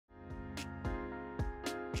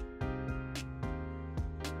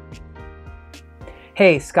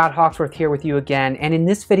Hey, Scott Hawksworth here with you again, and in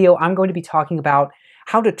this video I'm going to be talking about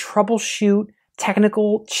how to troubleshoot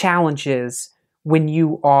technical challenges when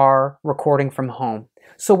you are recording from home.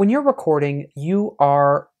 So when you're recording, you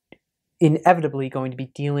are inevitably going to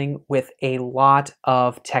be dealing with a lot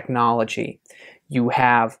of technology. You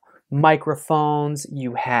have microphones,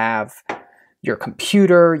 you have your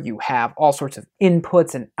computer, you have all sorts of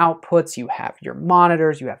inputs and outputs, you have your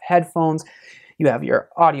monitors, you have headphones, you have your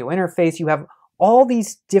audio interface, you have all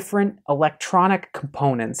these different electronic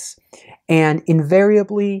components, and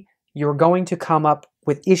invariably you're going to come up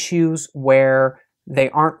with issues where they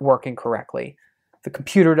aren't working correctly. The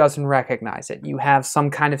computer doesn't recognize it. You have some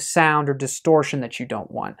kind of sound or distortion that you don't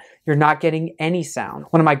want. You're not getting any sound.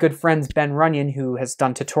 One of my good friends, Ben Runyon, who has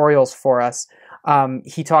done tutorials for us,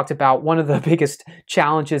 he talked about one of the biggest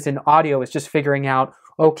challenges in audio is just figuring out,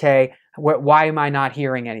 okay, why am I not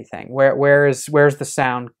hearing anything? Where's the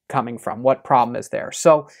sound coming from? What problem is there?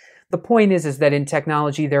 So the point is that in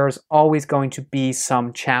technology, there's always going to be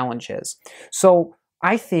some challenges. So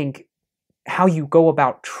I think how you go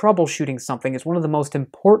about troubleshooting something is one of the most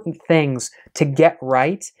important things to get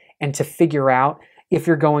right and to figure out if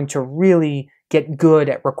you're going to really get good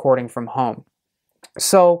at recording from home.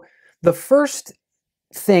 So the first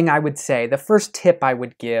thing I would say, the first tip I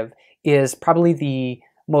would give is probably the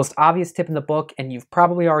most obvious tip in the book, and you've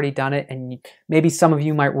probably already done it, and maybe some of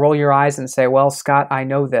you might roll your eyes and say, well, Scott, I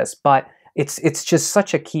know this, but it's just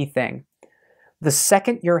such a key thing. The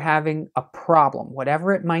second you're having a problem,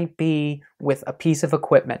 whatever it might be with a piece of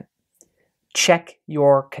equipment, check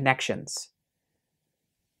your connections.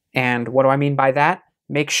 And what do I mean by that?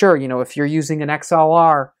 Make sure, if you're using an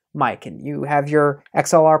XLR mic and you have your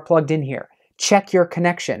XLR plugged in here, check your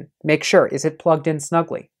connection. Make sure, is it plugged in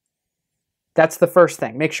snugly? That's the first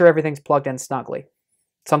thing. Make sure everything's plugged in snugly.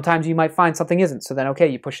 Sometimes you might find something isn't, so then okay,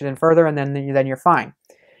 you push it in further and then you're fine.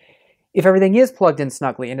 If everything is plugged in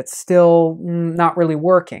snugly and it's still not really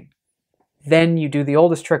working, then you do the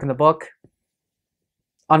oldest trick in the book,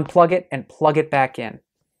 unplug it and plug it back in.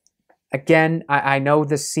 Again, I know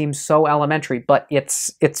this seems so elementary, but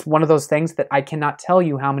it's one of those things that I cannot tell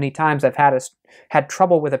you how many times I've had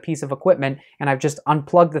trouble with a piece of equipment and I've just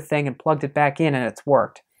unplugged the thing and plugged it back in and it's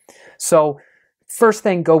worked. So first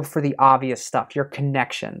thing, go for the obvious stuff, your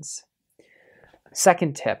connections.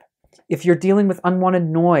 Second tip, if you're dealing with unwanted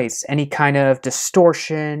noise, any kind of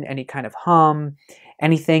distortion, any kind of hum,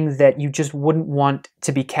 anything that you just wouldn't want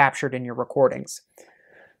to be captured in your recordings,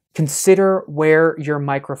 consider where your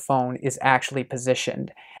microphone is actually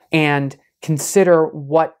positioned and consider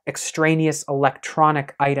what extraneous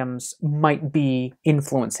electronic items might be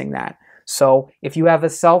influencing that. So if you have a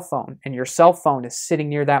cell phone and your cell phone is sitting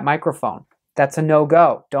near that microphone, that's a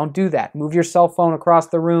no-go. Don't do that. Move your cell phone across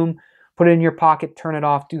the room, put it in your pocket, turn it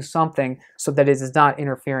off, do something so that it is not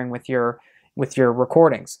interfering with your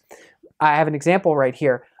recordings. I have an example right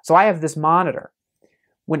here. So I have this monitor.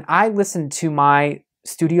 When I listen to my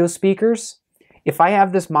studio speakers, if I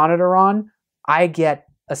have this monitor on, I get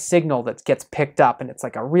a signal that gets picked up and it's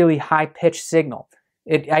like a really high-pitched signal.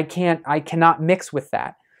 I cannot mix with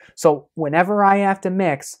that. So whenever I have to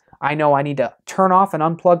mix, I know I need to turn off and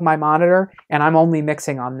unplug my monitor, and I'm only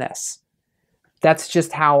mixing on this. That's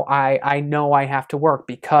just how I know I have to work,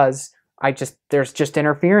 because there's just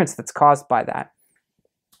interference that's caused by that.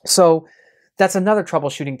 So that's another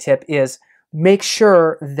troubleshooting tip, is make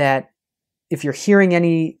sure that if you're hearing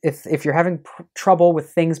if you're having trouble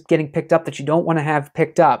with things getting picked up that you don't want to have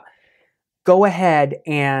picked up, go ahead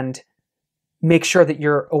and make sure that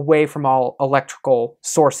you're away from all electrical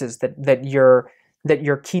sources, that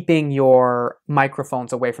you're keeping your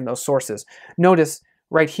microphones away from those sources. Notice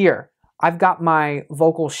right here, I've got my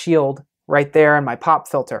vocal shield right there and my pop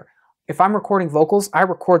filter. If I'm recording vocals, I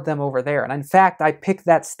record them over there. And in fact, I pick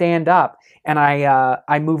that stand up and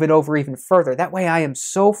I move it over even further. That way I am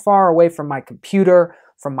so far away from my computer,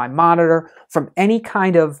 from my monitor, from any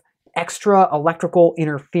kind of extra electrical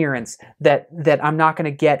interference that I'm not going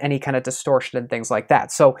to get any kind of distortion and things like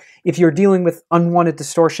that. So if you're dealing with unwanted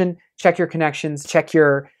distortion, check your connections, check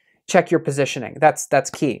your positioning. That's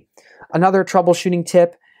key. Another troubleshooting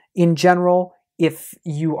tip in general, if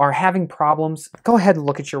you are having problems, go ahead and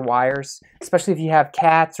look at your wires, especially if you have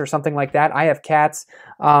cats or something like that. I have cats.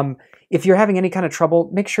 If you're having any kind of trouble,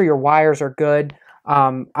 make sure your wires are good.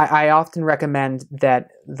 I often recommend that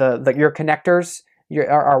your connectors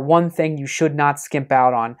are one thing you should not skimp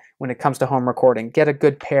out on when it comes to home recording. Get a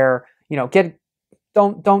good pair,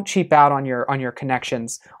 don't cheap out on your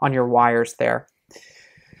connections, on your wires there.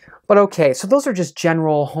 But okay, so those are just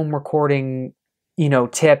general home recording,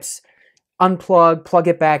 tips. unplug, plug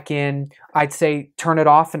it back in. I'd say turn it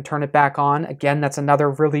off and turn it back on. Again, that's another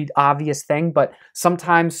really obvious thing, but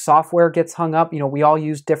sometimes software gets hung up. You know, we all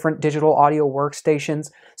use different digital audio workstations,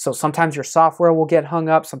 so sometimes your software will get hung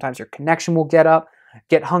up, sometimes your connection will get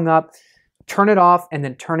hung up. Turn it off and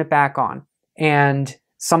then turn it back on. And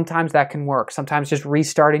sometimes that can work. Sometimes just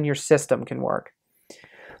restarting your system can work.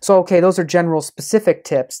 So, okay, those are general specific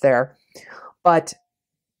tips there. But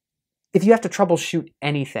if you have to troubleshoot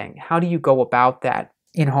anything, how do you go about that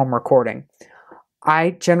in home recording?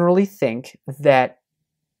 I generally think that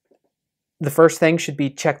the first thing should be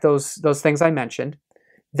check those things I mentioned.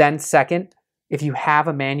 Then second, if you have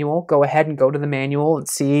a manual, go ahead and go to the manual and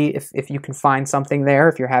see if you can find something there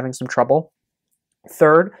if you're having some trouble.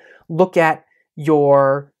 Third, look at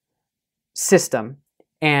your system,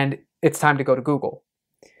 and it's time to go to Google.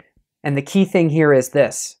 And the key thing here is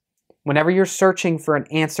this. Whenever you're searching for an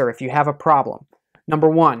answer, if you have a problem, number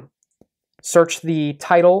one, search the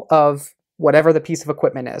title of whatever the piece of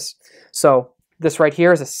equipment is. So this right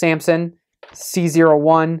here is a Samson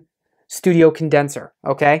C01 studio condenser,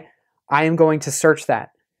 okay? I am going to search that.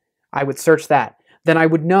 I would search that. Then I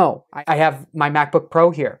would know. I have my MacBook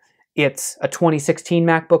Pro here. It's a 2016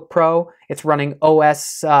 MacBook Pro. It's running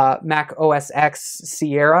Mac OS X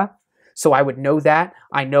Sierra. So I would know that.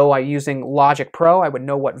 I know I'm using Logic Pro. I would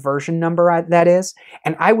know what version number that is.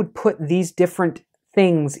 And I would put these different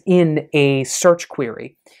things in a search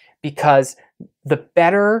query, because the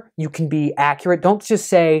better you can be accurate. Don't just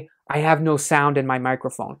say, I have no sound in my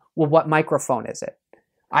microphone. Well, what microphone is it?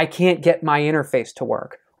 I can't get my interface to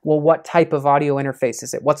work. Well, what type of audio interface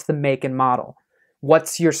is it? What's the make and model?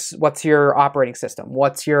 What's your operating system?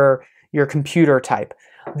 What's your computer type?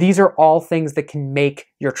 These are all things that can make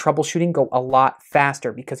your troubleshooting go a lot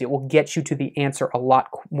faster, because it will get you to the answer a lot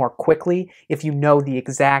more quickly if you know the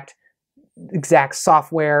exact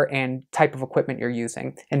software and type of equipment you're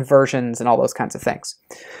using and versions and all those kinds of things.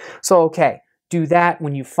 So, okay, do that.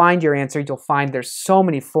 When you find your answer, you'll find there's so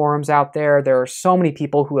many forums out there. There are so many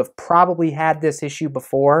people who have probably had this issue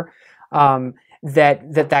before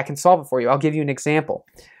that can solve it for you. I'll give you an example.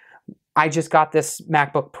 I just got this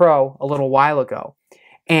MacBook Pro a little while ago,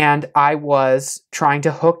 and I was trying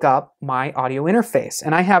to hook up my audio interface.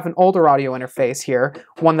 And I have an older audio interface here,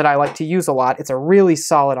 one that I like to use a lot. It's a really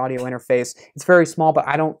solid audio interface. It's very small, but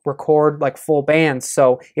I don't record like full bands,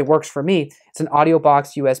 so it works for me. It's an audio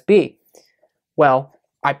box USB. Well,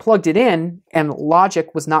 I plugged it in, and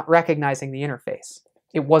Logic was not recognizing the interface.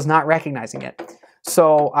 It was not recognizing it.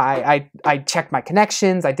 So I checked my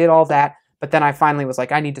connections, I did all that, but then I finally was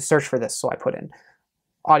like, I need to search for this. So I put in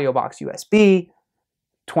audio box USB,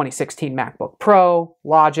 2016 MacBook Pro,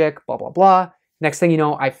 Logic, blah, blah, blah. Next thing you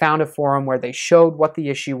know, I found a forum where they showed what the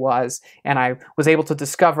issue was, and I was able to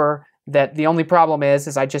discover that the only problem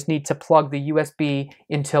is I just need to plug the USB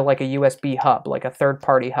into like a USB hub, like a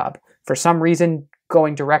third-party hub. For some reason,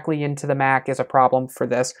 going directly into the Mac is a problem for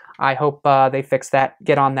this. I hope they fix that.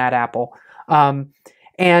 Get on that, Apple.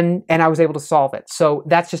 And I was able to solve it. So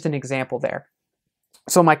that's just an example there.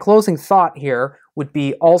 So my closing thought here would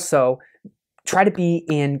be also try to be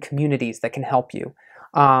in communities that can help you.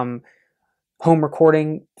 Home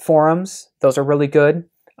recording forums, those are really good.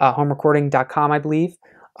 Homerecording.com, I believe.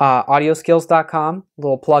 Audioskills.com, a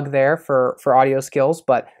little plug there for audio skills,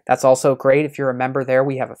 but that's also great. If you're a member there,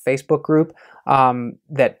 we have a Facebook group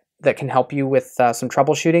that can help you with some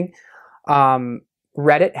troubleshooting.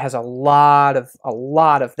 Reddit has a lot of,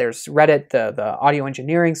 there's Reddit, the audio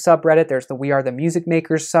engineering subreddit, there's the We Are the Music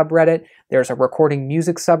Makers subreddit, there's a recording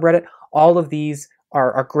music subreddit. All of these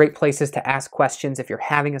are great places to ask questions if you're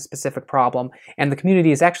having a specific problem, and the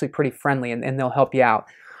community is actually pretty friendly, and they'll help you out.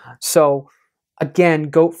 So again,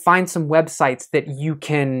 go find some websites that you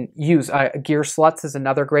can use. Gear Sluts is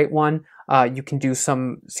another great one. You can get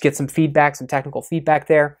some feedback, some technical feedback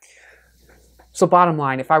there. So bottom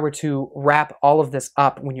line, if I were to wrap all of this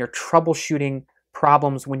up when you're troubleshooting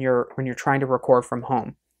problems when you're trying to record from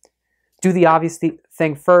home, do the obvious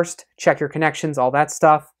thing first, check your connections, all that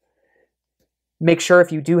stuff. Make sure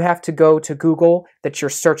if you do have to go to Google that you're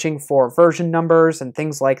searching for version numbers and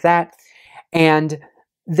things like that. And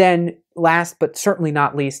then last but certainly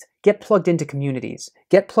not least, get plugged into communities.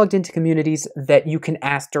 Get plugged into communities that you can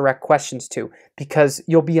ask direct questions to, because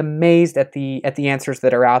you'll be amazed at the answers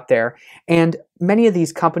that are out there. And many of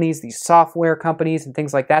these companies, these software companies and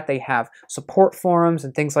things like that, they have support forums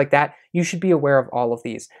and things like that. You should be aware of all of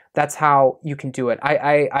these. That's how you can do it.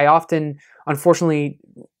 I often, unfortunately,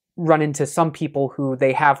 run into some people who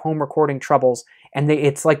they have home recording troubles, and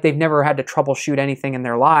it's like they've never had to troubleshoot anything in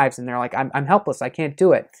their lives, and they're like, I'm helpless, I can't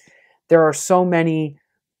do it. There are so many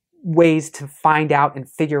ways to find out and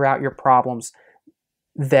figure out your problems,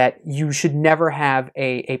 that you should never have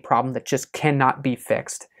a problem that just cannot be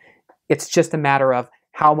fixed. It's just a matter of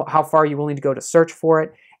how far are you willing to go to search for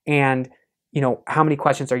it, and how many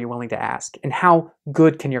questions are you willing to ask, and how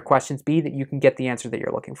good can your questions be that you can get the answer that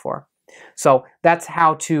you're looking for. So that's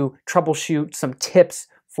how to troubleshoot, some tips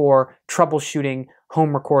for troubleshooting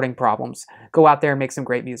home recording problems. Go out there and make some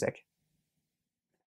great music.